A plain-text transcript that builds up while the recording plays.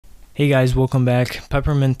Hey guys, welcome back.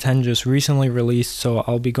 Peppermint 10 just recently released, so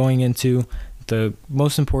I'll be going into the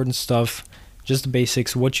most important stuff, just the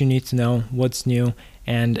basics, what you need to know, what's new,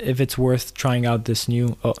 and if it's worth trying out this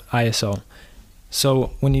new ISO.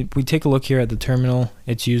 So when we take a look here at the terminal,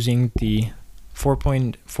 it's using the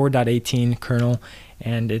 4.4.18 kernel,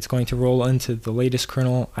 and it's going to roll into the latest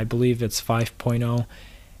kernel. I believe it's 5.0,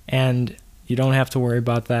 and you don't have to worry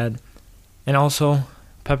about that. And also,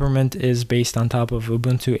 Peppermint is based on top of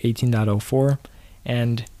Ubuntu 18.04,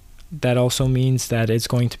 and that also means that it's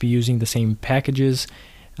going to be using the same packages.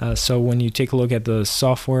 So when you take a look at the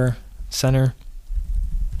software center,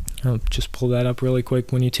 I'll just pull that up really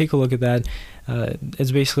quick. When you take a look at that,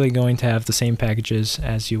 it's basically going to have the same packages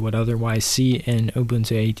as you would otherwise see in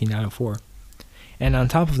Ubuntu 18.04. And on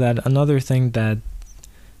top of that, another thing that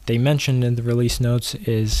they mentioned in the release notes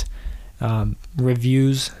is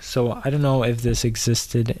reviews. So I don't know if this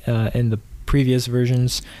existed in the previous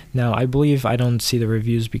versions. Now I believe I don't see the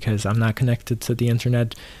reviews because I'm not connected to the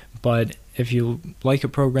internet, but if you like a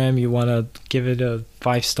program, you want to give it a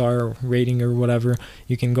 5-star rating or whatever,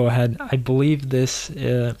 you can go ahead. I believe this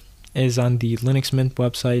is on the Linux Mint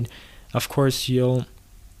website. Of course you'll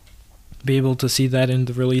be able to see that in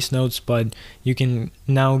the release notes, but you can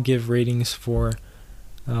now give ratings for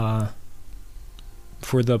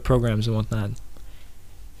the programs and whatnot.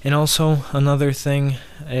 And also another thing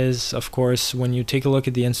is, of course, when you take a look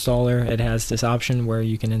at the installer, it has this option where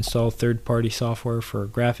you can install third-party software for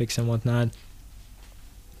graphics and whatnot.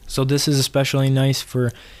 So this is especially nice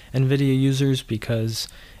for NVIDIA users, because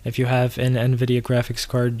if you have an NVIDIA graphics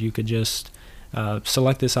card, you could just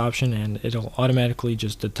select this option and it'll automatically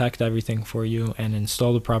just detect everything for you and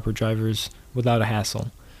install the proper drivers without a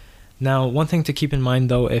hassle. Now, one thing to keep in mind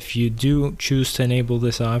though, if you do choose to enable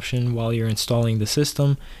this option while you're installing the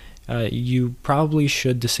system, you probably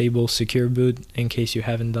should disable Secure Boot in case you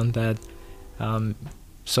haven't done that,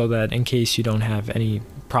 so that in case you don't have any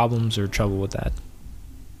problems or trouble with that.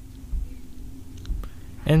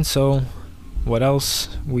 And so, what else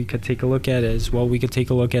we could take a look at is, well, we could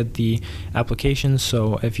take a look at the applications.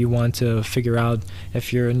 So if you want to figure out,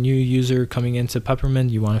 if you're a new user coming into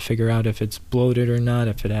Peppermint, you want to figure out if it's bloated or not,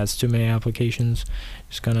 if it has too many applications,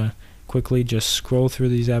 just gonna quickly just scroll through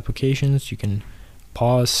these applications. You can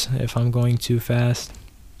pause if I'm going too fast,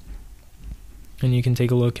 and you can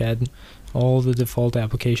take a look at all the default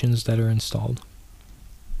applications that are installed.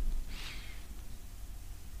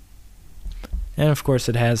 And of course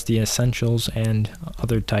it has the essentials and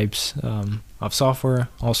other types of software,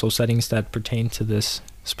 also settings that pertain to this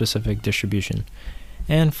specific distribution.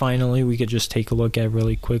 And finally, we could just take a look at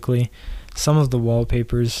really quickly some of the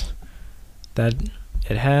wallpapers that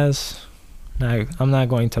it has. Now, I'm not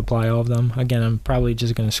going to apply all of them. Again, I'm probably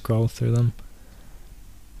just going to scroll through them.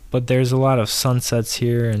 But there's a lot of sunsets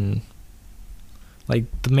here, and like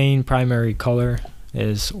the main primary color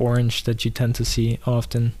is orange that you tend to see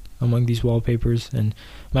often among these wallpapers, and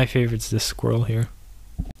my favorite's this squirrel here.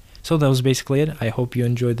 So that was basically it. I hope you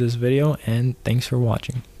enjoyed this video, and thanks for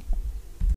watching.